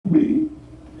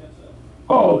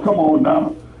Oh, come on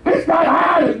now. It's not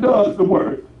how it does the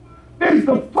work. It's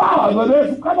the Father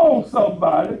that's, come on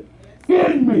somebody,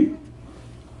 in me.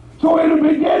 So in the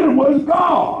beginning was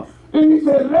God. And he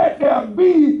said, let there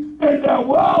be, and there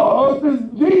was, this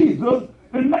Jesus.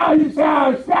 And now he said,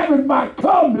 I established my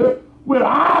covenant with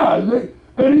Isaac.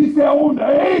 And he said, on the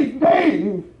 8th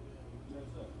day,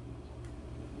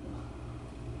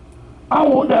 I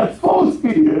want that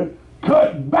foreskin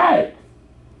cut back.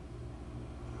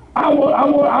 I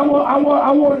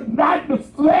want not the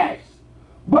flesh,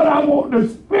 but I want the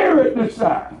spirit to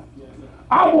shine.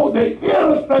 I want the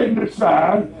inner thing to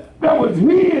shine that was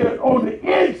hid on the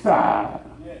inside.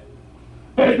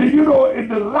 And you know,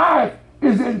 the life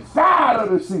is inside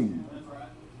of the seed,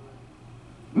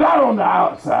 not on the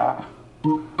outside.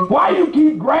 Why you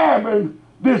keep grabbing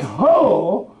this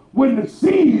hull when the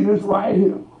seed is right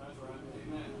here?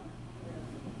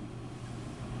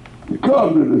 The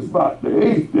covenant is about the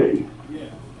 8th day,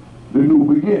 the new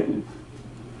beginning.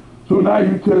 So now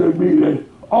you're telling me that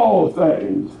all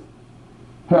things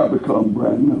have become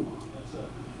brand new.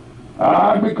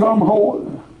 I become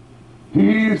holy.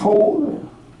 He is holy.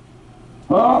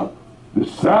 The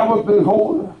Sabbath is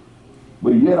holy,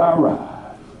 but yet I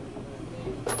rise.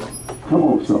 Come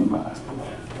on, somebody.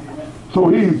 So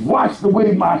he's washed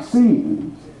away my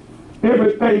sins.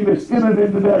 Everything that's entered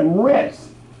into that rest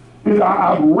is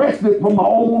I've rested from my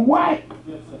own wife.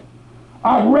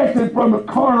 I've rested from the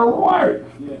carnal work.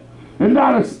 And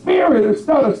now the spirit,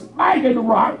 instead of smacking the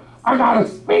rock, I got to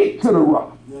speak to the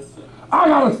rock. I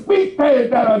got to speak things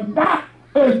that are not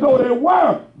as though they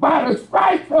were by the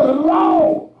stripes of the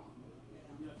Lord.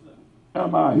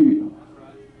 Am I healed?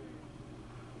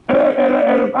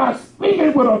 And if I speak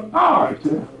it with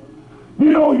authority,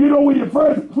 you know when you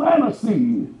first plant a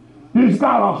seed, it's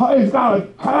got a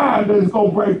time that it's going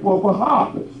to bring forth a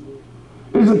harvest.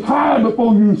 It's a time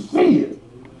before you see it,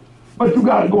 but you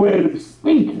got to go ahead and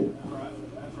speak it.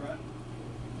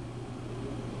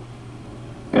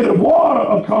 And the water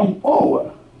will come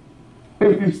forward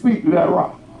if you speak to that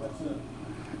rock.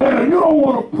 And if you don't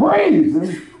want to praise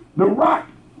him, the rock,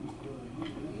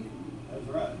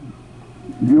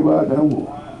 give out that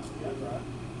water.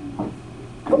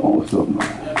 Come on, somebody.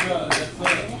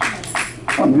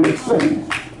 I'm just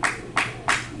saying.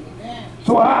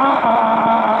 So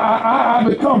I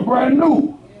become brand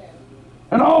new.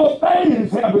 And all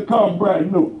things have become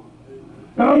brand new.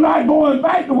 And I'm not going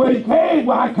back to where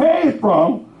I came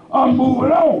from. I'm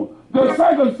moving on. The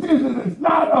circumcision is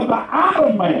not of the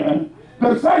outer man.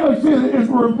 The circumcision is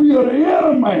revealed the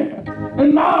inner man.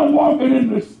 And now I'm walking in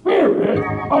the spirit.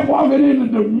 I'm walking in the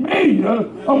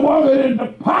dominion. I'm walking in the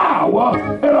power.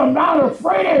 And I'm not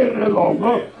afraid any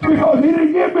longer because he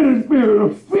didn't give me the spirit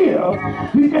of fear.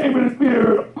 He gave me the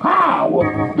spirit of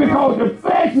power because the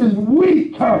flesh is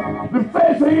weak. The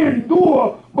flesh will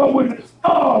endure. But when the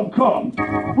storm comes,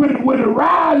 when it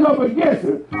rises up against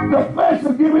it, the flesh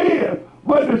will give in.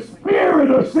 But the spirit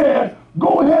will say,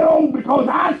 go ahead on because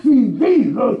I see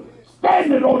Jesus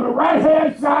standing on the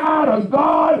right-hand side of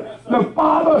God, the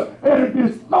Father, and if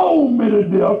you stone me to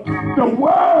death, the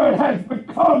Word has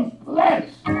become flesh.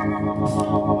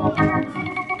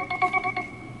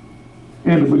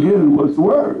 In the beginning was the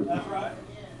Word. That's right.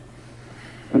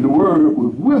 And the Word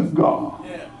was with God.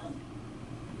 Yeah.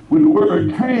 When the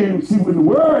Word came, when the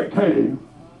Word came,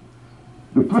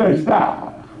 the flesh died.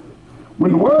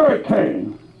 When the Word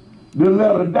came, the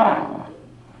letter died.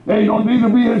 They don't need to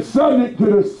be subject to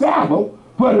the Sabbath,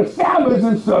 for the Sabbath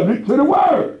is subject to the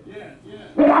Word. Yeah,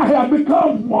 yeah. And I have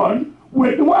become one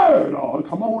with the Word. Oh,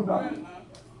 come on now.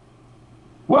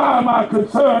 Why am I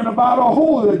concerned about a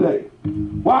holy day?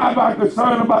 Why am I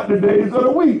concerned about the days of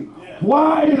the week? Yeah.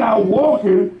 Why am I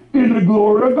walking in the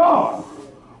glory of God?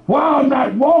 Why am I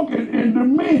not walking in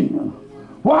dominion?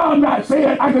 Why am I not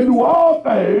saying I can do all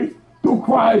things through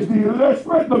Christ Jesus that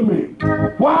strengthens me?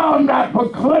 Why I'm not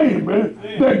proclaiming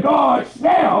that God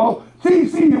shall see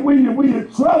when you're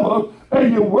troubled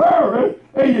and you're worried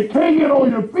and you can't get on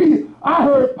your feet. I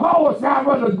heard Paul say, I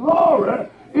rather glory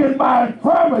in my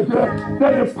infirmity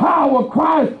that the power of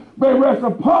Christ may rest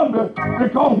upon me,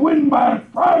 because when my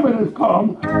infirmities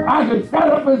come, I can stand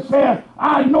up and say,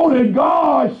 I know that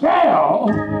God shall,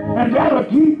 and that'll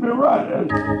keep me running,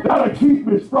 that'll keep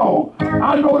me strong.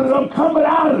 I know that I'm coming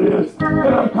out of this,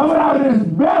 that I'm coming out of this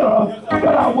better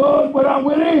than I was when I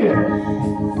went in.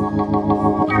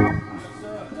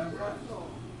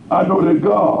 I know that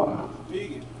God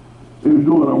is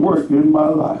doing a work in my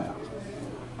life.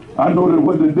 I know that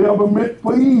what the devil meant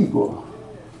for evil,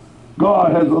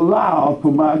 God has allowed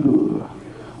for my good.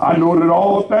 I know that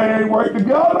all things work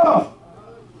together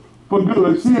for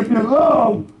good. See, if you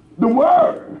love the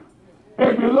Word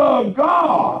If you love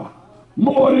God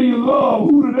more than you love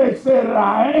who they say that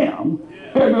I am,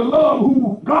 if you love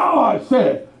who God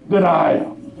said that I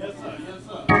am, Yes, sir. Yes,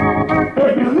 sir.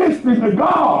 if you're listening to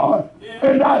God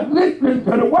and not listening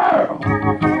to the world,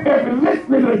 if you're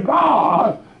listening to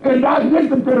God and not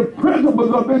listening to the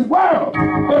principles of this world,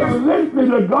 if you're listening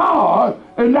to God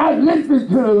and not listening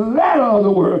to the letter of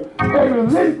the word, if you're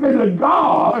listening to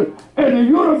God and the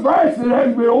university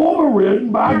has been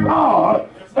overridden by God,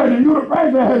 and the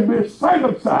university has been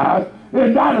circumcised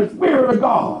and not the Spirit of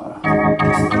God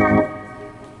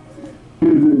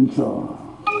is in charge.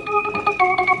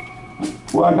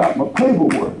 Well, I got my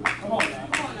paperwork,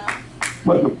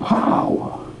 but the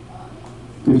power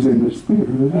is in the Spirit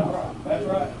of God. That's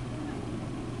right.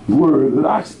 The word that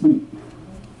I speak,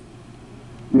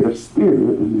 their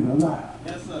spirit and their life.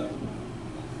 Yes, sir.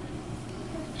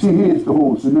 See, here's the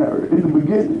whole scenario. In the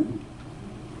beginning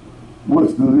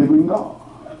was the living God.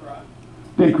 That's right.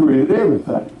 They created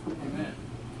everything. Amen.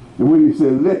 And when he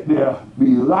said, let there be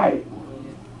light,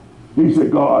 he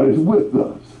said, God is with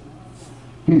us.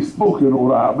 He's spoken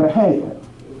on our behalf.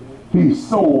 He's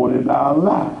sown in our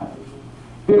lives.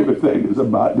 Everything is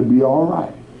about to be all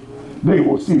right. They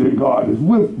will see that God is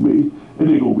with me, and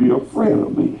they're going to be afraid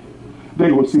of me.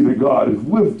 They're going to see that God is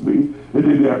with me, and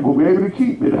then they're going to be able to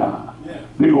keep me down. Yeah.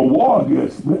 They're going to war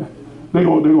against me. They're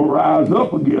going to rise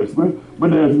up against me,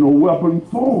 but there's no weapon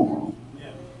formed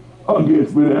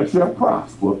against me that shall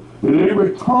prosper. And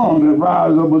every tongue that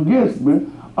rises up against me,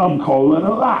 I'm calling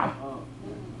a lie.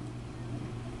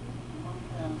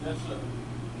 Yes, sir.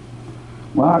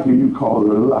 Well, how can you call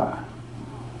it a lie?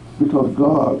 Because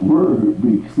God's word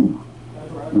be truth.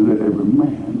 And let every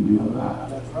man be a lie.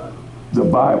 That's right. The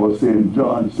Bible says in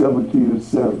John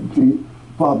 17:17,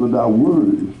 Father, thy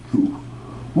word is truth.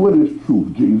 What is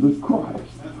truth? Jesus Christ.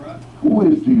 That's right. Who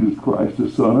is Jesus Christ? The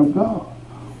Son of God.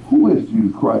 Who is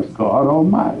Jesus Christ? God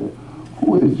Almighty.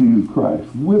 Who is Jesus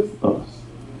Christ? With us.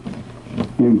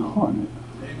 Incarnate.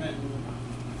 Amen.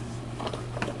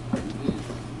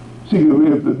 See,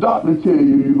 if the doctor tell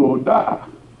you you're going to die,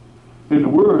 and the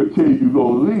word tell you you're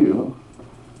going to live,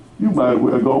 you might as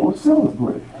well go and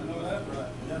celebrate. I know that's right.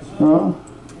 Yes, sir.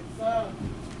 Huh?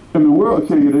 And the world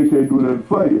tell you they can't do nothing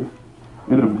for you.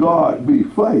 And if God be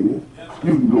for you,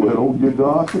 you can go ahead and give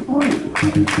God some praise.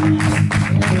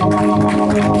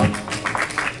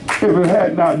 If it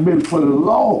had not been for the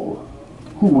Lord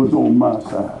who was on my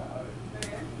side.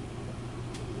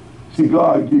 See,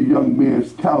 God give young men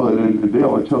talent, and the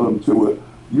devil tell them to,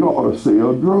 you ought to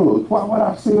sell drugs. Why would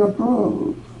I sell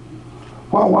drugs?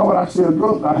 Why would I sell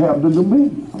drugs? I have the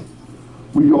dominion.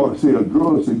 We ought to sell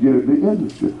drugs and get in the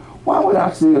industry. Why would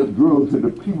I sell drugs to the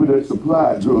people that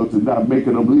supply drugs and not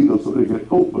making them legal so they can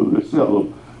openly sell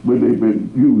them when they've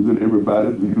been using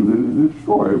everybody to use it and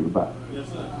destroy everybody? Yes,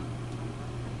 sir.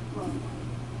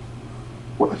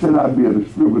 Why should I be a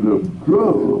distributor of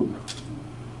drugs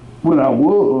when I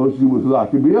was, you was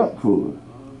locking me up for it?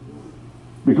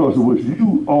 Because it was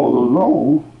you all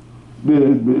along that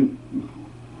had been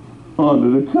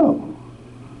under the cover.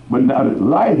 But now that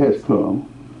light has come,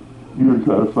 you're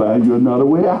trying to find you another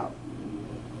way out.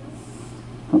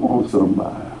 Come on,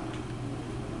 somebody.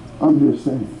 I'm just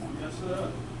saying. Yes,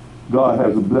 sir. God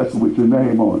has a blessing with your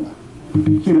name on it.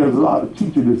 See, there's a lot of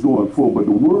teaching that's going forth, but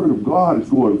the word of God is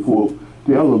going forth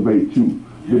to elevate you,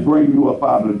 to bring you up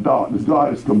out of the darkness.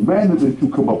 God has commanded that you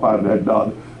come up out of that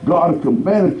darkness. God has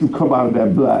commanded that you come out of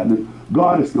that blindness.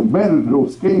 God has commanded that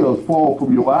those scales fall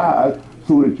from your eyes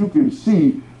so that you can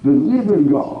see the living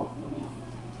God,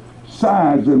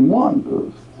 signs and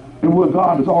wonders, and what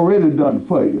God has already done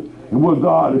for you, and what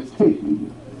God is taking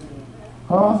you.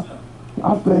 Huh?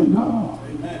 I thank God.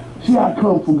 Amen. See, I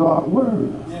come for God's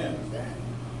word. Yeah.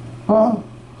 Huh?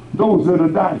 Those that are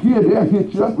not here, they'll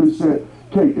hit you up and say,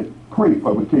 can you pray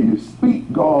for me? Can you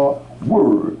speak God's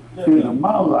word into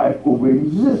my life over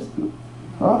existence?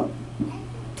 Huh?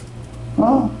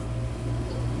 Huh?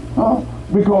 Huh?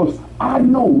 Because I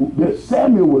know that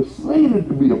Samuel was slated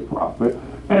to be a prophet,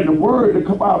 and the word that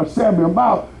come out of Samuel's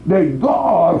mouth, that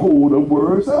God hold the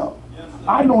words up.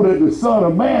 I know that the Son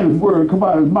of Man's word come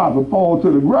out of his mouth and fall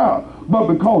to the ground, but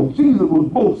because Jesus was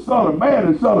both Son of Man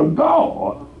and Son of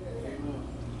God,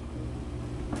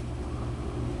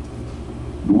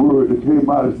 the word that came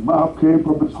out of his mouth came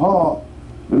from his heart,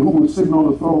 and who was sitting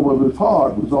on the throne of his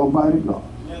heart was Almighty God,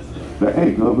 the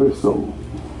anchor of his soul.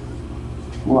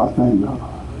 Well, I thank God.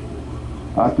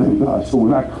 I thank God. So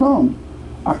when I come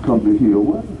to hear a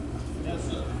word.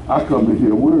 I come to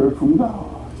hear a word from God.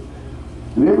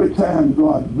 And every time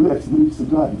God bless me, so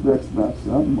God bless me, I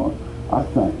say, I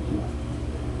thank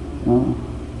you.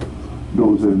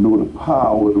 Those that know the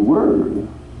power of the word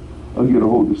get a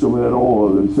hold of some of that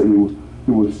oil and said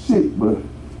he was sick, but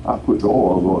I put the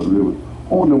oil on him. They was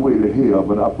on the way to hell,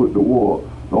 but I put the oil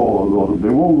on them. They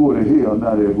won't go to hell,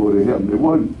 now they'll go to heaven. They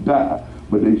won't die,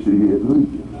 but they should yet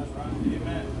live. That's right.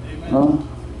 Amen.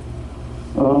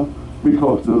 Amen.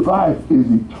 Because the life is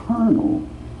eternal.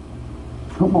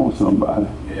 Come on, somebody.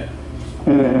 Yeah.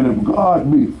 And if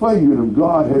God be for you, and if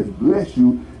God has blessed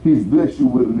you, he's blessed you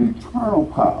with an eternal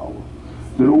power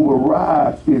that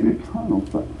overrides an eternal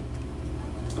thing.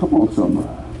 Come on, somebody.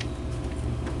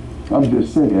 I'm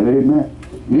just saying, amen.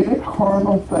 Any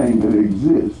carnal thing that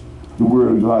exists, the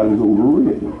word of God is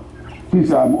overridden. He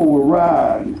said, I'm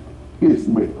overriding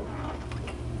Ishmael.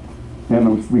 And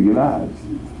I'm speaking Isaac.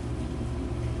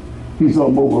 He said,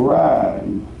 I'm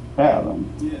overriding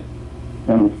Adam. Yeah.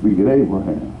 And I'm speaking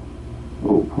Abraham.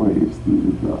 Oh, praise be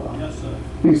to God. Yes, sir.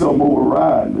 He said, I'm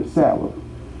overriding the Sabbath.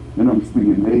 And I'm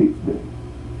speaking the 8th day,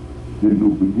 the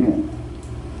new beginning.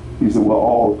 He said, well,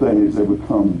 all things have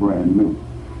become brand new.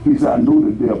 He said, I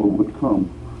knew the devil would come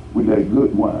with that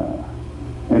good wine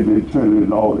and then turn it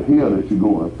into all the hell that you're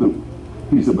going through.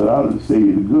 He said, but I didn't say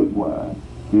the good wine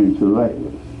into last.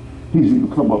 He said, you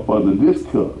come up under this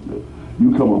covenant.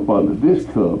 You come up under this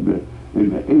covenant in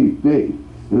the 8th day,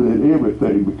 and then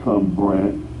everything becomes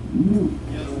brand new.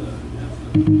 Yes, sir. Yes,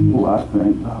 sir. Oh, I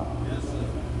thank God. Yes, sir.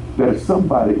 There's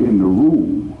somebody in the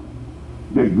room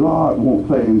that God wants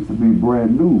things to be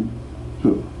brand new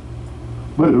to.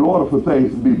 But in order for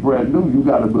things to be brand new, you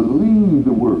got to believe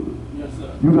the word. Yes,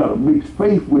 sir. You got to mix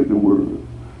faith with the word.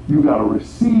 You got to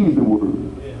receive the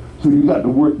word. Yeah. So you got to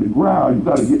work the ground. You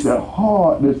got to get that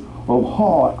hardness of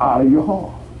heart out of your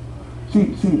heart. See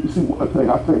one thing.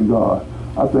 I thank God.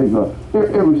 I thank God.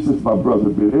 Ever since my brother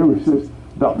been, ever since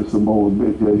Dr. Simone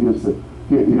been there,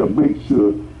 he'll make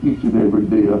sure each and every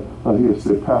day he'll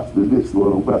say, Pastor, this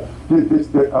going on. But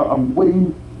I'm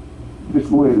waiting. Just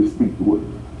go ahead and speak the word.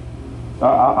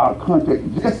 I'll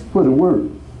contact just for the word,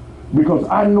 because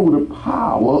I know the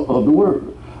power of the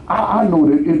word. I know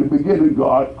that in the beginning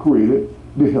God created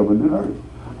the heaven and earth.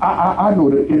 I know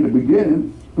that in the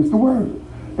beginning is the word,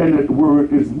 and that the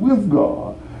word is with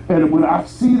God. And when I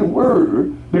see the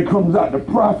word that comes out the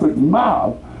prophet's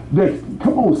mouth, that,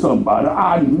 come on somebody,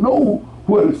 I know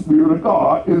where the Spirit of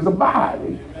God is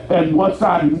abiding. And once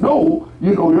I know,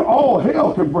 all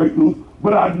hell can break loose,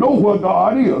 but I know where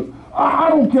God is. I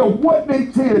don't care what they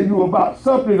tell you about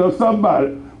something or somebody.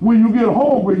 When you get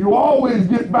hungry, you always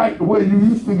get back to where you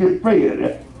used to get fed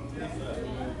at.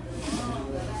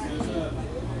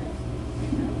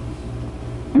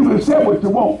 You can say what you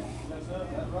want,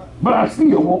 but I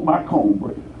still want my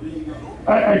cornbread.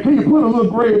 And can you put a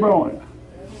little gravy on it?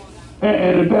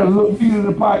 And if there's a little meat in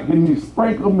the pot, can you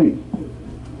sprinkle me?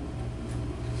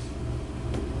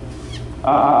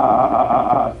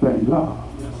 I thank God.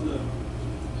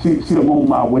 See, I'm on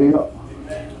my way up.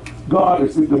 God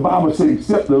is, the Bible says,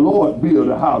 except the Lord build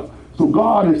a house. So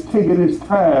God is taking his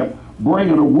time,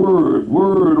 bringing a word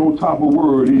on top of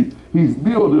word. He's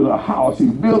building a house.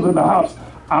 He's building a house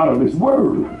out of his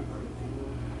word.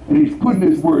 And he's putting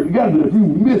this word together. If you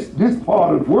miss this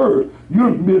part of the word,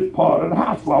 you'll miss part of the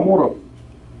house. So I want to...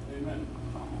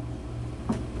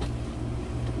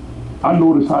 I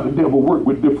notice how the devil works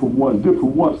with different ones,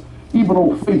 even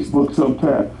on Facebook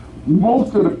sometimes.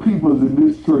 Most of the people in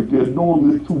this church, they're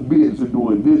normally too busy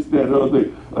doing this, that, other.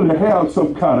 They have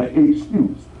some kind of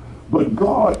excuse. But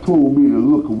God told me to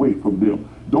look away from them.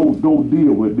 Don't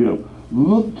deal with them.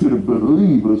 Look to the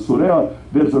believers. So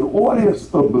there's an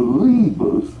audience of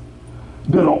believers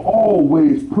that are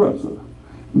always present.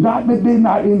 Not that they're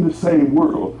not in the same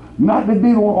world. Not that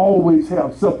they don't always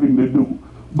have something to do.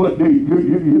 But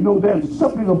there's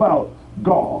something about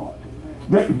God.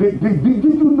 Did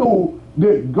you know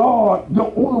that God, the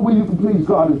only way you can please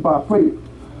God is by faith?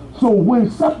 So when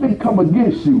something come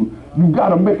against you, you got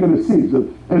to make a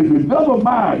decision. And if you're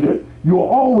double-minded, you'll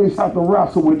always have to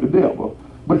wrestle with the devil.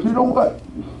 But you know what?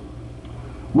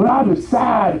 When I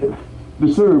decided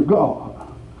to serve God,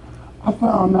 I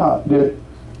found out that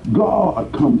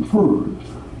God comes first.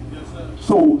 Yes,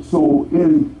 so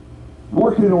in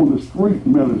working on the street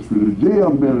ministry, the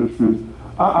jail ministries,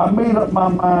 I made up my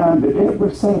mind that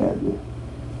every Saturday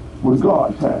was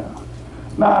God time.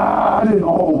 Now, I didn't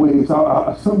always.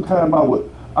 Sometimes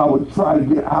I would try to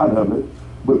get out of it,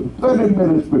 but 30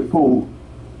 minutes before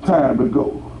time to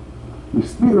go, the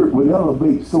Spirit would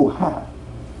elevate so high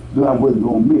that I wasn't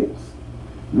going to miss.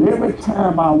 And every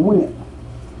time I went,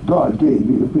 God gave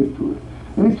me the victory.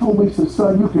 And he told me, he said,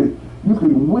 son, you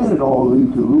can win it all or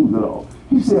you can lose it all.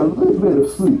 He said, a little bit of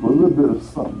sleep, a little bit of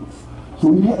slumber.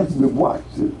 So he has me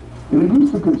watching. And it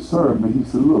used to concern me. He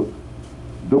said, look,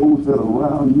 those that are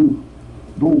around you,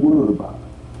 Don't worry about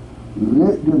it.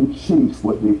 Let them chase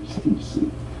what they're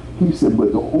chasing. He said,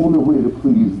 but the only way to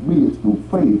please me is through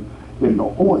faith. And the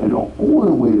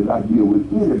only way that I deal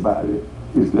with anybody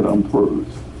is that I'm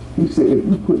first. He said, if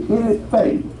you put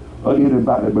anything or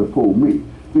anybody before me,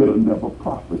 it'll never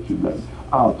profit you nothing.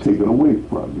 I'll take it away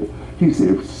from you. He said,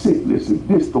 if sickness, if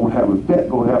this don't happen, if that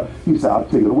don't happen, he said, I'll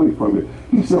take it away from you.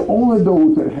 He said, only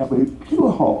those that have a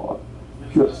pure heart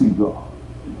shall see God.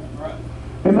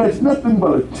 And there's nothing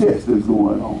but a test that's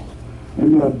going on.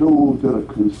 And there are those that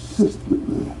are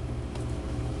consistently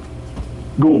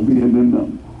going to be in the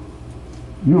number.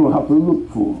 You don't have to look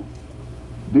for them.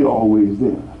 They're always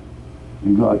there.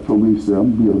 And God told me, he said,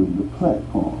 I'm building the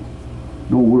platform.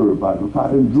 Don't worry about it. If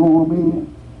I didn't draw them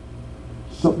in,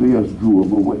 something else drew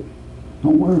them away.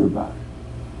 Don't worry about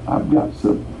it. I've got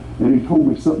something. And he told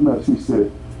me something else. He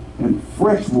said, in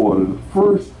fresh water, the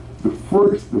first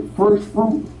fruit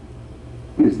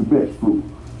is the best fruit.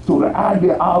 So the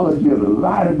ideology of the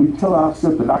lie that we tell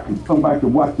ourselves that I can come back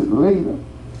and watch it later,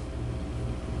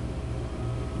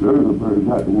 the early bird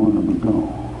got the one of them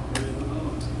gone.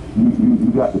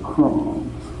 You got the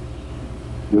crumbs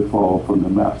that fall from the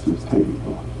master's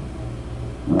table.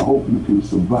 And I hope you can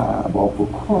survive off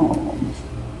of crumbs,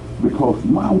 because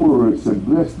my word said,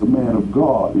 bless the man of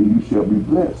God and you shall be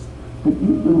blessed. But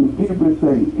you do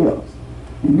everything else.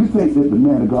 And you think that the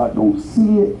man of God don't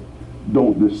see it,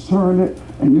 don't discern it,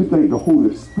 and you think the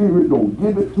Holy Spirit don't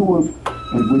give it to him.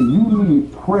 And when you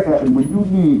need prayer and when you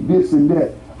need this and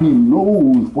that, he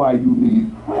knows why you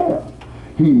need prayer.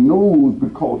 He knows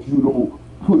because you don't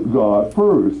put God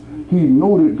first. He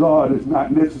knows that God is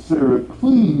not necessarily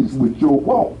pleased with your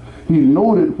walk. He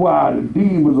knows that why the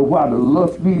demons or why the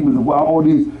lust demons or why all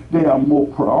these, they are more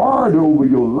priority over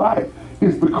your life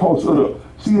is because of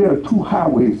there are two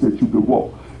highways that you can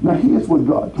walk. Now here's what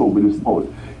God told me this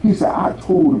morning. He said, I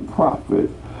told the prophet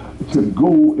to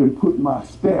go and put my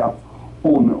staff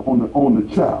on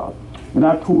the child. And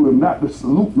I told him not to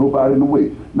salute nobody in the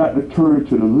way, not to turn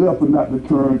to the left and not to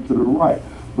turn to the right.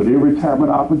 But every time an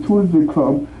opportunity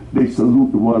comes, they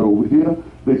salute the one over here,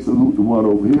 they salute the one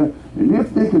over here. And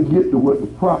if they can get to what the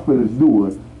prophet is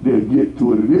doing, they'll get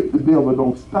to it. And if the devil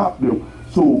don't stop them,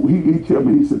 so he told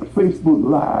me, he said, the Facebook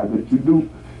Live that you do,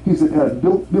 he said, there are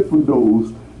different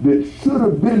those that should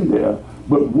have been there,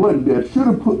 but wasn't there, should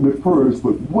have put me first,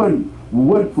 but wasn't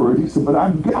first. He said, but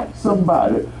I got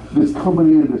somebody that's coming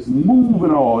in, that's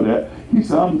moving all that. He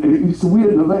said, we're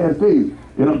in the last days,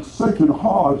 and I'm searching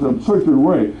hard, I'm searching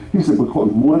right. He said, because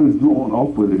one is drawn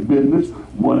off with a business,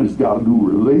 one has got to do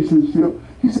relationship.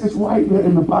 He said, it's right there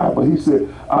in the Bible. He said,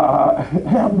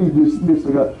 have me dismissed.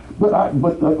 But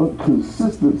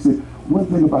consistency, one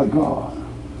thing about God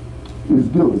is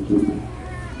diligently.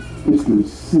 It's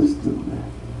consistently.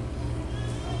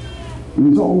 And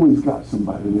he's always got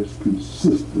somebody that's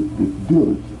consistent, that's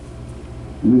diligent.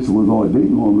 And this was all, they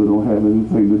normally don't have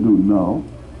anything to do. No.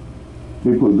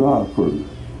 They put God first.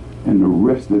 And the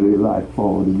rest of their life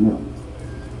fall together.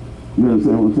 You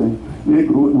understand what I'm saying?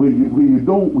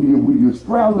 When you're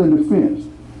straddling the fence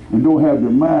and don't have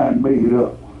your mind made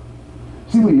up.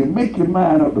 See, when you make your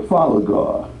mind up to follow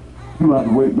God, you don't have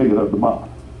to wait, make it up tomorrow.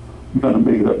 You're going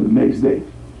to make it up the next day.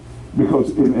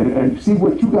 Because, and see,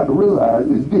 what you got to realize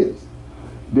is this,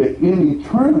 that in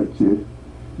eternity,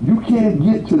 you can't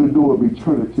get to the door of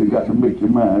eternity. You got to make your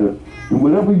mind up. And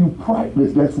whatever you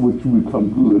practice, that's what you become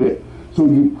good at. So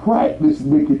you practice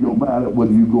making your mind up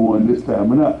whether you're going this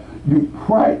time or not. You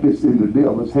practice in the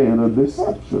devil's hand of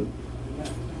deception.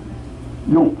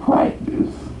 Your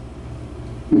practice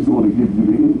is going to give you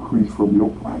the increase from your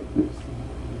practice.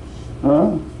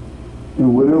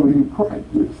 And whatever you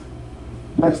practice,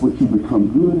 that's what you become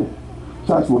good at.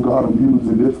 So that's what God I'm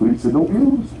using this for. He said, don't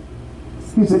use it.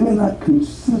 He said, they're not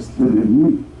consistent in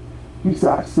me. He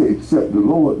said, I say, except the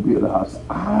Lord build a house,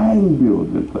 I'm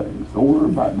building things. Don't worry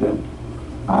about them.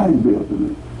 I'm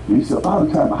building it. And he said, a lot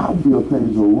of times I build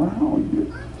things around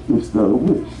you instead of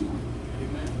with you.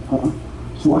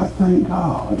 So I thank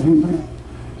God. Amen.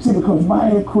 See, because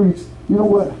my increase, you know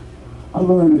what? I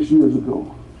learned this years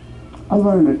ago. I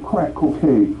learned that crack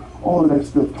cocaine, all of that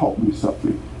stuff taught me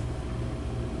something.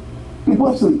 It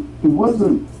wasn't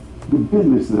the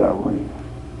business that I ran.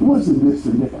 It wasn't this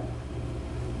and that.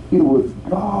 It was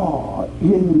God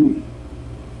in me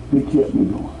that kept me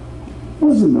going. It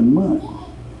wasn't the money.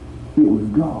 It was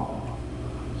God.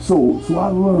 So I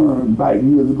learned back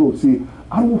years ago, see,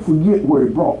 I don't forget where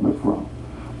it brought me from.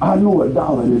 I know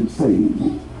 $1 didn't save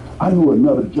me. I know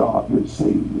another job didn't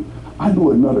save me. I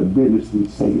know another business didn't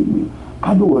save me.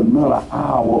 I know another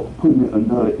hour, putting in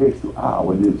another extra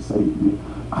hour didn't save me.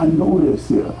 I know this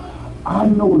here. I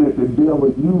know that the devil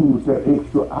used that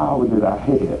extra hour that I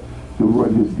had to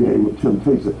run this game of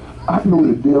temptation. I know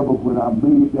the devil, when I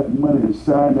made that money and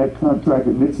signed that contract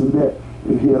and this and that,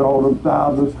 and had all them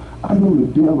thousands, I knew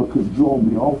the devil could draw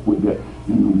me off with that.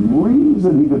 And the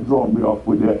reason he could draw me off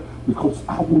with that, because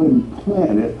I wasn't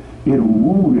planted and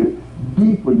rooted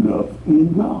deep enough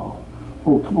in God.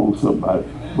 Oh, come on, somebody.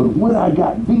 But when I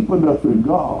got deep enough in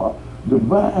God, the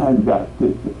vine got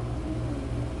thicker.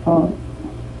 Oh,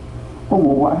 my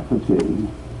wife will tell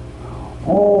you,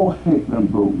 all hate them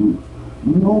broke loose.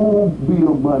 No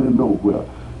bill money nowhere.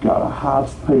 Got a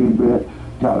house payment,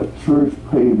 got a church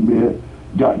payment,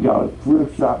 got a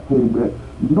thrift shop payment,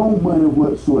 no money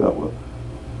whatsoever.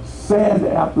 Saturday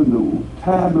afternoon,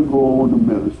 time to go on the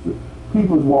ministry.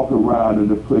 People's walking around in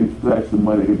the place, flashing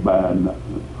money, ain't buying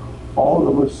nothing. All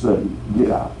of a sudden,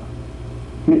 get out.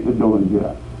 Hit the door and get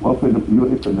out. Well, you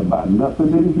ain't finna buy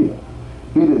nothing in here.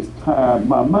 It is time.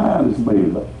 My mind is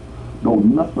made up. No,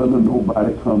 nothing or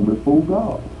nobody come before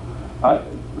God.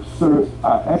 Sir,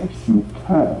 I ask you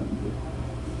kindly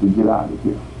to get out of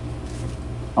here.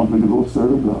 I'm going to go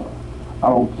serve God. I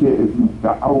don't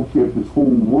care if this whole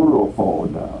world fall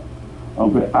down. I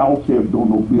don't care if no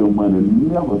bill money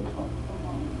never come.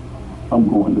 I'm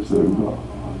going to serve God.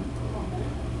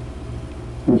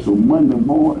 And so Monday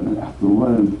morning, after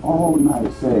running all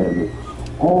night Saturday,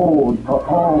 all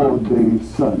day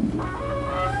Sunday,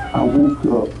 I woke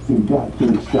up and got to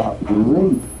the shop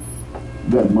late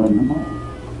that Monday morning.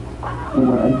 And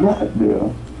when I got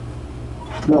there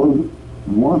was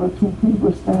one or two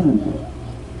people standing there.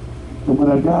 And when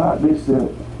I got out, they said,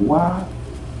 "Why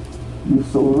you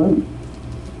so late?"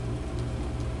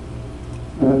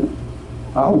 And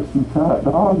I was too tired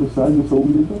to argue, so I just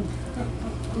opened the door.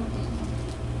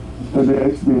 And they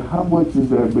asked me, "How much is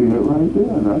that bed right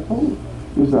there?" And I told them.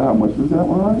 They said, "How much is that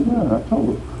one right there?" And I told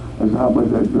them. I said, "How much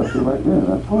is that dresser right there?"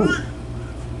 And I told them.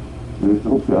 And they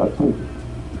said, "Okay, I'll take it."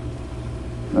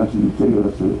 And I said, "You take it?"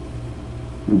 I said,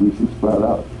 "And we should spread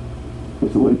out." They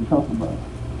said, "What are you talking about?"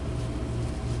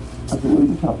 I said, "What are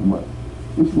you talking about?"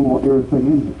 They said, "We want everything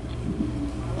in here.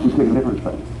 We're taking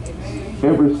everything.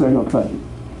 Every single thing."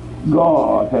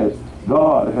 God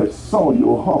has saw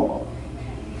your heart.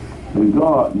 And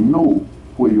God knows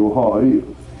where your heart is.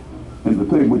 And the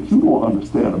thing what you don't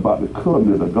understand about the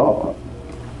covenant of God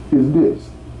is this.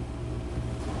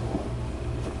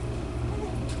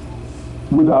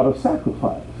 Without a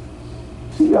sacrifice.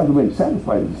 See, you have to make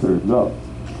sacrifices to serve God.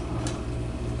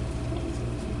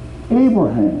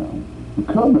 Abraham, the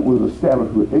covenant was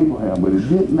established with Abraham, but it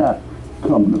did not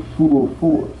come to full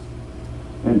force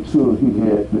until he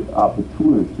had the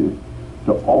opportunity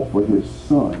to offer his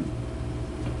son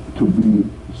to be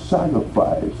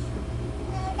sacrificed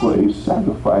for a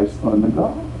sacrifice unto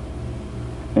God.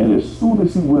 And as soon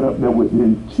as he went up there with the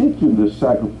intention to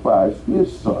sacrifice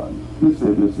his son,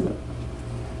 listen,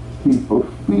 he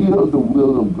fulfilled the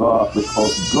will of God,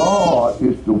 because God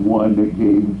is the one that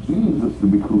gave Jesus to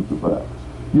be crucified.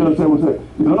 You understand what I'm saying?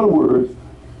 In other words,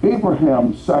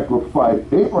 Abraham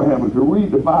sacrificed. Abraham, if you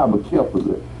read the Bible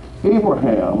carefully,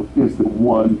 Abraham is the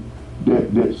one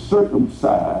that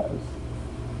circumcised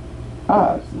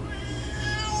Isaac.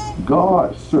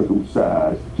 God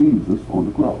circumcised Jesus on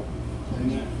the cross.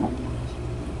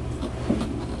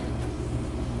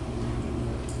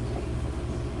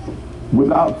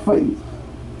 Without faith,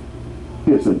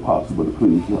 it's impossible to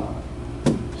please God.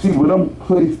 See, when I'm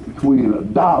placed between a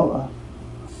dollar,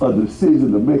 a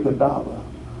decision to make a dollar,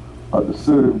 or to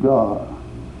serve God,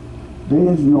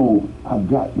 there's no, I've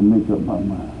got to make up my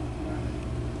mind.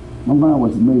 My mind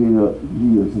was made up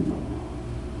years ago.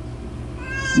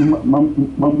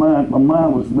 My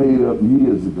mind was made up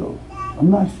years ago. I'm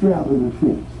not straddling the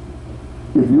fence.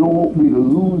 If you don't want me to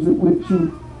lose it with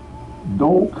you,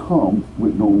 don't come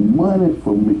with no money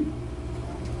for me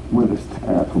when it's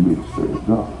time for me to serve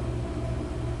God.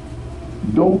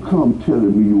 Don't come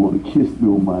telling me you want to kiss me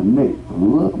on my neck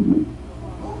and love me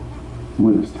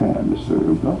when it's time to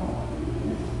serve God.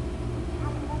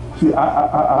 See,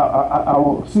 I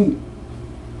don't see.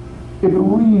 If you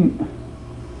read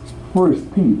 1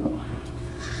 Peter,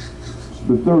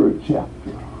 the 3rd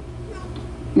chapter,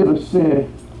 it'll say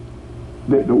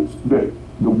that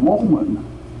the woman,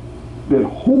 that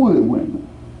holy women,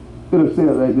 it'll say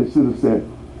like this, it'll say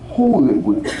holy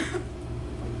women.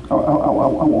 I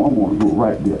want to go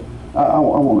right there. I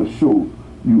want to show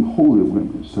you holy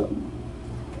women something.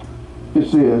 It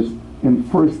says in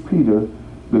 1 Peter,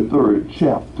 the 3rd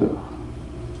chapter,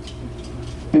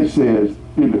 it says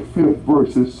in the 5th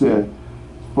verse, it says,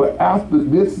 "For after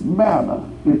this manner,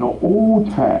 in the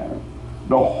old time,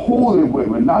 the holy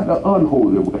women," not the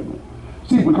unholy women.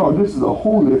 See, because this is a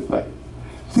holy thing.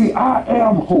 See, I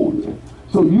am holy.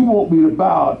 So you want me to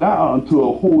bow down to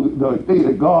a holy, the day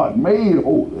that God made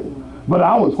holy. But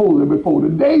I was holy before the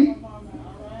day.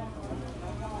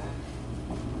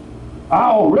 I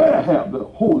already have the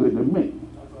holy dominion.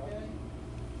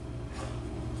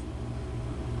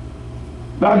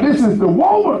 Now this is the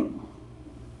woman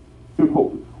is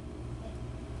holy.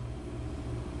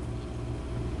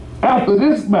 After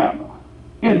this manner,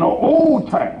 in the old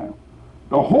time,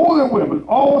 the holy women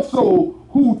also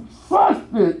who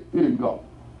trusted in God.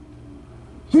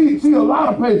 See, a lot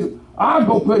of places, I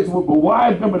go places with my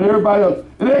wife, them, and everybody else,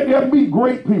 and they'll meet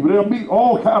great people. They'll meet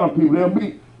all kind of people. They'll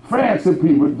meet fancy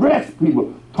people, dressed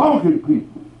people, talking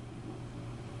people.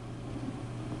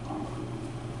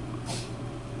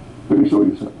 Let me show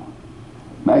you something.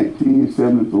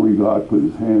 1973, God put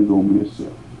his hands on me and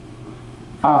said,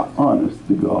 I honest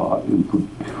to God, and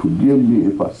forgive me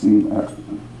if I seem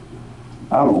arrogant.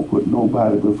 I don't put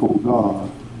nobody before God.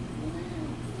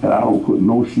 And I don't put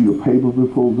no sheet of paper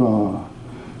before God.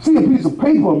 See, a piece of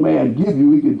paper a man give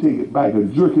you, he can take it back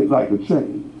and jerk it like a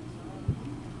chain.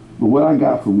 But what I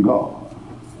got from God,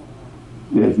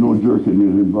 there's no jerking it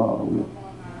involved with.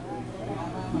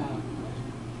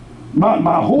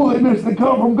 My holiness that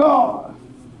come from God,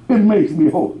 it makes me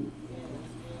holy.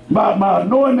 My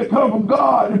anointing that come from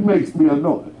God, it makes me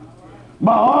anointed.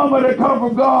 My armor that come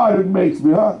from God, it makes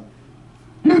me,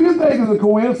 You think it's a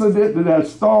coincidence that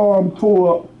storm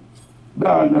tore up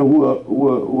down there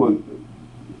where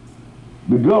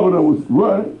the governor was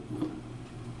running?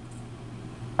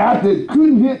 After it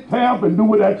couldn't hit Tampa and do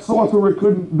what that sorcerer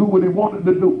couldn't do what he wanted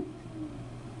to do.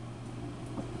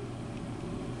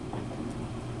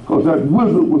 Because that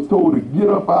wizard was told to get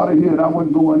up out of here and I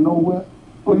wasn't going nowhere.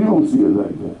 Well, you don't see it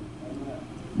like that.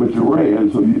 But you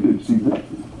ran, so you didn't see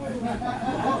nothing.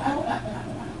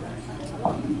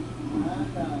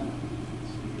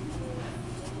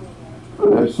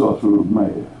 That sorcerer was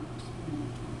mad.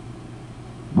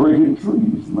 Breaking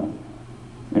trees, man.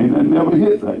 Ain't that never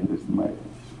hit like this, man.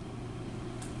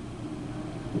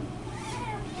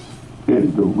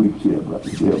 It's the weak here about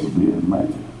the devil being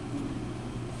mad.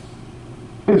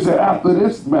 It said, after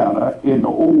this manner, in the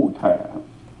old time,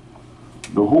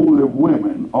 the holy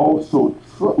women also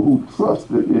who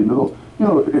trusted in the Lord. You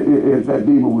know, as that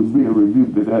demon was being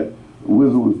rebuked, that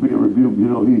wizard was being rebuked, you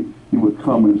know, he would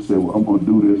come and say, well, I'm going to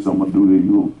do this, I'm going to do that.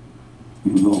 You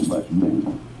know about your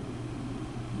name.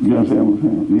 You understand what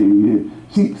I'm saying?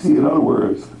 Yeah. See, in other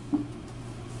words,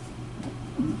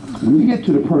 when you get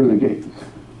to the pearly gates,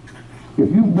 if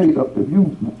you went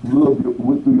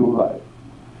through your life,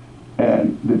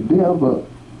 and the devil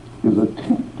is a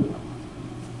tempter,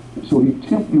 so he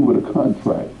tempts you with a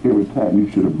contract every time you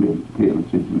should have been paying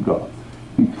attention to God.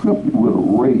 He tempts you with a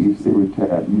raise every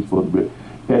time you're supposed to be.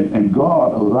 And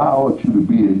God allowed you to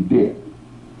be in debt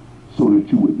so that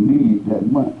you would need that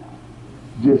money.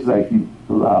 Just like he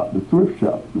allowed the thrift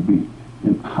shop to be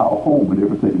in our home and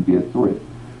everything to be a threat.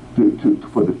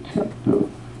 For the tempter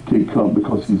can come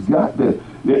because he's got that.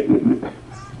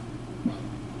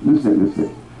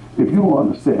 Listen. If you don't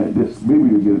understand this, maybe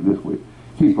you'll get it this way.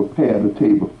 He prepared a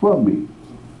table for me,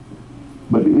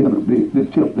 but the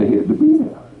tempter had to be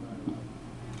there.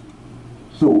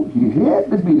 So he had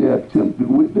to be there tempted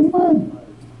with the money.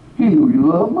 He knew you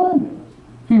loved money.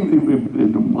 The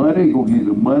money, he gonna give you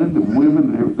the money, the women,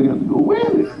 and everything else to go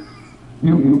with it.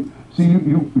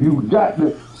 You got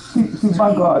to see.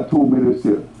 My God told me this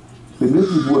here, and this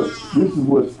is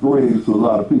what's strange to a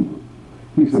lot of people.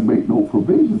 He said, make no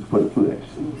provisions for the flesh.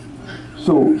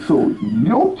 So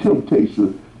your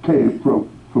temptation came from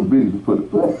provisions for the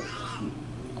flesh.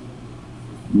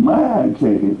 Mine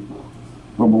came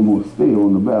from I'm going to stay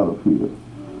on the battlefield.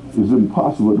 It's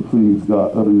impossible to please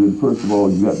God other than, first of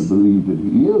all, you got to believe that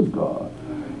he is God.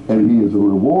 And he is a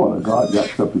rewarder. God got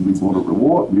something he's going to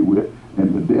reward me with,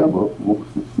 and the devil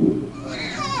wants to steal it.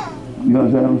 You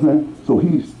understand what I'm saying? So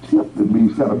he's tempted me.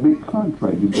 He's got a big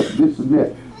contract. He's got this and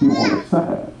that he wants to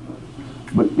sign.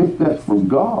 But if that's from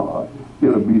God,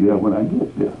 it'll be there when I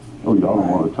get there. Oh, y'all don't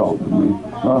want to talk to me.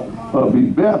 It'll be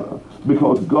better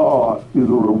because God is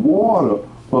a rewarder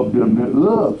of them that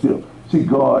loves him. See,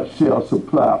 God shall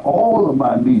supply all of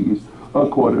my needs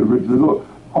according to the riches of the Lord.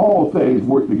 All things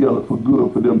work together for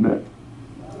good for them that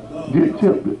get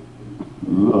tempted.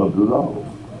 Love the Lord.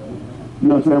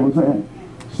 You understand what I'm saying?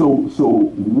 So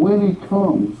when he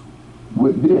comes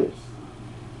with this,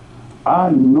 I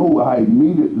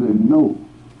immediately know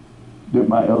that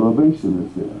my elevation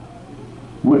is there.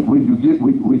 When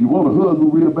you want to hug them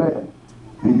real bad,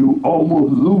 and you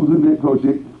almost losing it because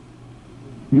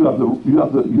you have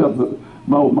to.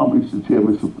 My old mama used to tell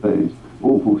me some things.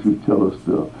 Old folks used to tell us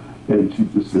stuff, And she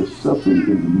just says something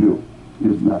in the milk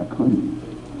is not clean.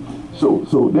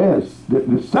 So that's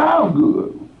that sound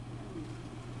good,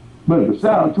 but it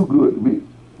sounds too good to me.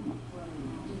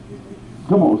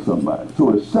 Come on, somebody.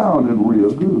 So it sounded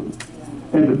real good.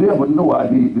 And the devil know I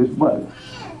need this money.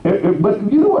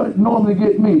 But you know what normally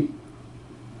get me?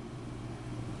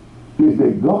 Is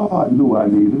that God knew I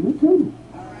needed it too.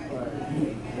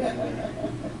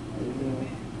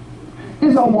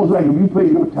 It's almost like if you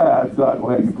pay your tithes, God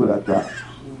gonna have you put out tithes.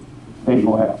 Ain't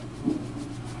gonna happen.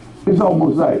 It's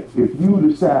almost like if you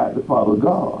decide to follow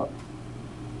God,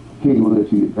 He ain't gonna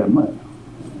let you get that money.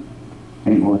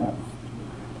 Ain't gonna happen.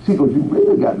 See, because you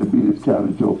really got to be this kind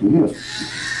of joker here.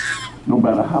 No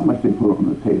matter how much they put on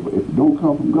the table, if it don't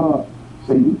come from God,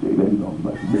 say you think they ain't gonna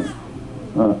let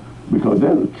them. Because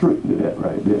there's a trick to that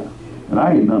right there. And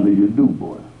I ain't none of you do,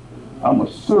 boy. I'm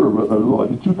a servant of the Lord.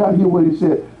 Did you not hear what he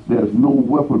said? There's no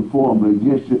weapon formed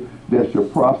against you that shall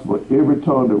prosper. Every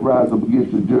tongue that rises up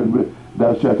against your judgment,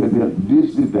 thou shalt condemn.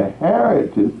 This is the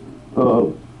heritage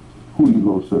of who you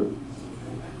gonna serve.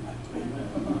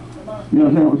 You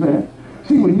understand what I'm saying?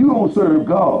 See, when you don't serve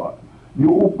God,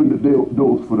 you open the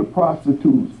doors for the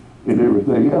prostitutes and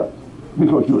everything else,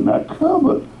 because you're not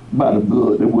covered by the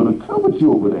blood that would have covered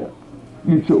you over there.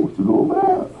 You chose to go over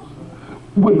there.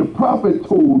 When the prophet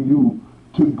told you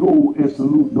to go and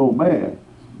salute no man,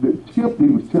 the tip he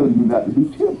was telling you not to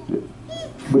be tempted,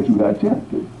 but you got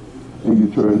tempted, and you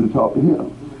turned to talk to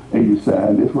him, and you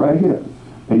signed this right here,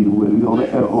 and you went on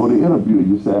the interview, and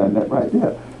you signed that right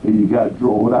there, and you got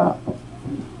drawn out.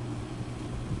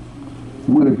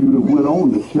 What if you'd have went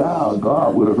on the child,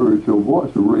 God would have heard your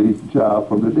voice and raised the child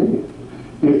from the dead.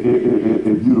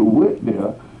 If you'd have went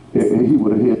there, he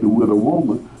would have had to with a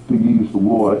woman to give you some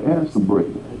water and some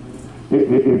bread.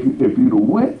 If you'd have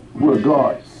went where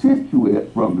God sent you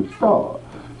at from the start.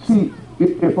 See,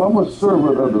 if I'm a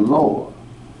servant of the Lord,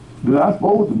 then I'm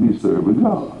supposed to be serving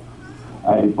God.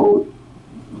 I ain't supposed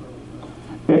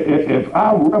to. If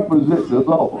I represent the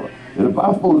Lord, and if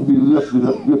I'm supposed to be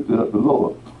lifting up the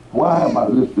Lord, why am I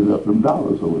lifting up them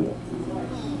dollars over there?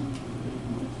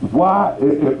 Why,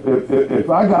 if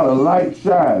I got a light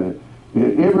shining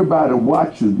and everybody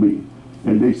watching me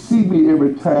and they see me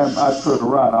every time I turn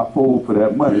around, I fold for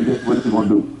that money, guess what they're going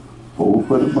to do? Fold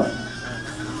for the money.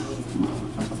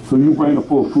 So you bring a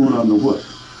full food under what?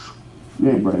 You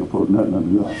ain't bringing for nothing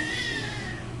under God.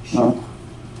 Huh?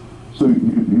 So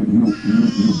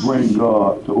you bring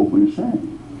God to open shame.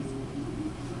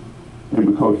 And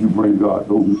because you bring God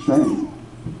to open shame,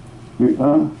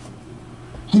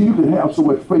 see, you can have so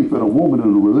much faith in a woman in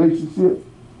a relationship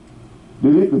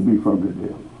that it could be from the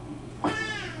devil.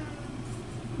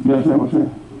 You understand what I'm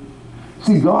saying?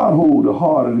 See, God holds the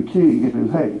heart of the king in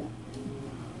his hand.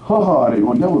 Her heart ain't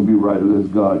gonna never be right unless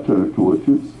God turn it towards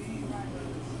you.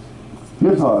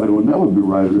 His heart ain't gonna never be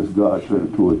right unless God turn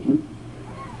it towards you.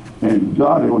 And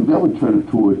God ain't gonna never turn it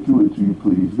towards you until you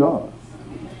please God.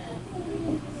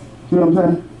 See what I'm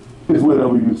saying? It's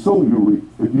whatever you sow, you reap.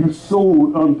 If you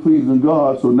sowed unpleasing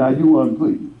God, so now you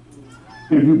unpleased.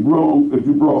 If you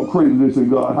brought craziness in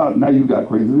God's house, now you got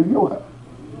craziness in your house.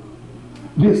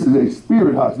 This is a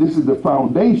spirit house. This is the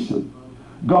foundation.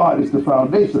 God is the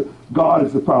foundation. God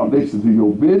is the foundation to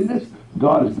your business.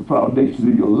 God is the foundation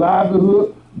to your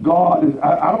livelihood. God is,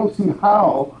 I don't see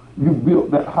how you built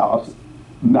that house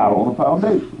not on a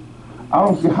foundation. I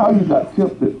don't see how you got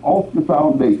tempted off the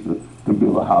foundation to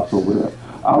build a house over there.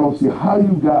 I don't see how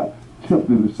you got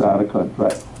tempted to sign a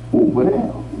contract over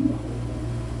there.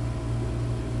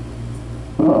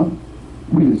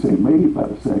 We just ain't made by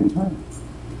the same time.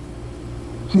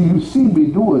 See, you see me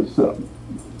doing something.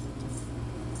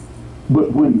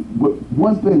 But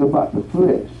one thing about the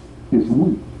flesh is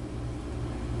weak.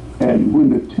 And when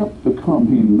the tempter comes,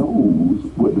 he knows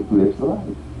what the flesh is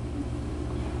like.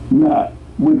 Now,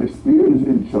 when the spirit is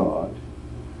in charge,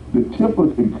 the tempter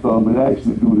can come and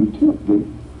actually do the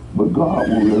tempting, but God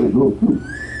won't let it go through.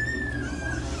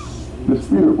 The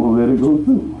spirit won't let it go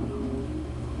through.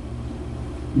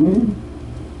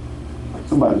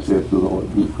 Somebody said to the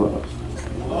Lord, be Christ.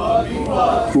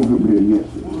 Who could be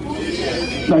against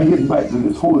it? Now getting back to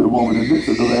this holy woman, and this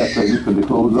is the last thing, this is to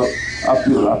close up. I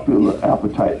feel the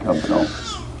appetite coming on.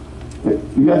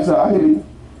 Yes, sir, I hear you.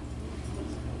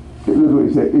 This is what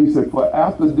he said. He said, for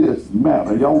after this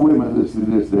manner, y'all women listen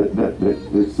to this,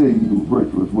 that say you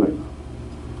virtuous women.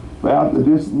 For after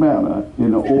this manner,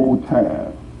 in the old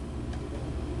time,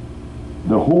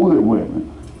 the holy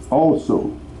women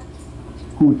also,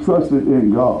 who trusted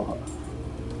in God,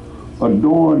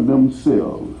 adorned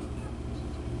themselves.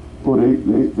 Oh, they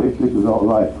think it's all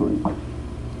life for you.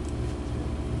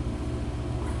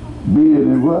 Being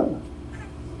in what?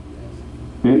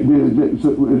 It's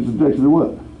subjection to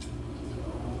what?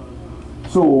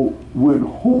 So when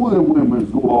holy women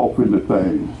go off into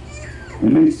things,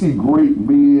 and they see great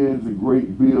men and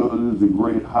great buildings and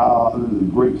great houses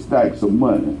and great stacks of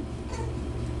money,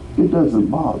 it doesn't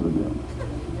bother them.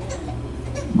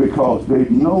 Because they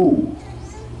know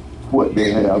what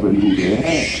they have and who they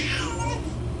have.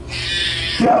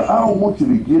 See, I don't want you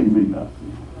to give me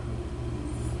nothing.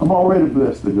 I'm already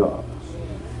blessed to God.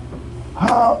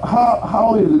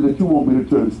 How is it that you want me to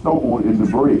turn stone into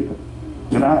bread?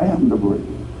 And I am the bread.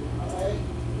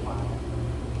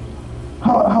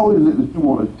 How is it that you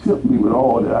want to tip me with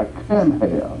all that I can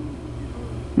have?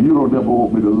 And you don't ever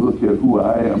want me to look at who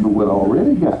I am and what I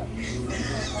already got.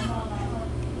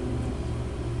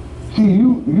 See,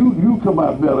 you come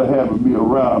out better having me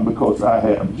around because I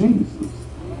have Jesus.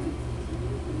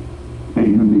 And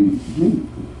you need Jesus.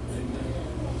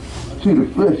 See, the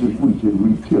flesh is weak and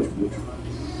we tipped it.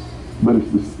 But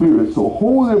it's the spirit. So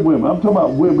holy women, I'm talking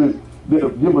about women that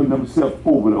have given themselves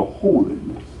over to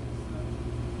holiness.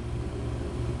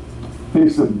 Their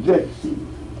subjection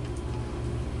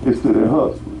is to their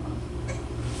husband.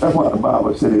 That's why the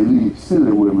Bible said they lead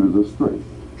silly women astray.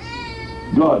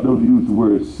 God doesn't use the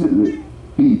word silly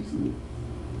easily.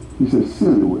 He says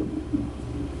silly women.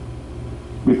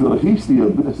 Because he's still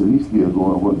blessed and he's still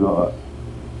going where God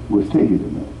was taking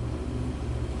him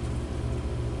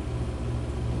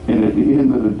at. And at the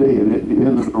end of the day, and at the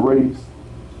end of the race,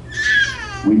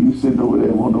 when you sitting over there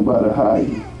and want nobody to hire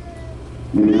you,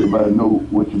 and everybody know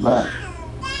what you buy,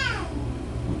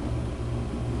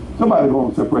 somebody going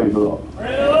to say, praise the Lord.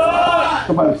 Praise the Lord.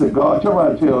 Somebody say, God, turn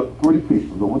around and tell 3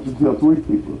 people. I want you to tell 3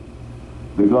 people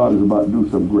that God is about to do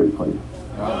something great for you.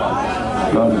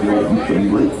 God is about to do something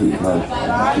great for you.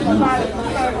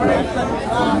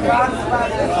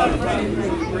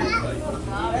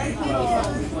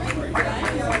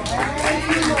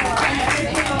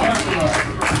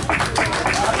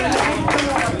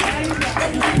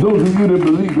 Those of you that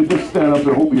believe it, just stand up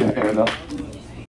and hold your hand up.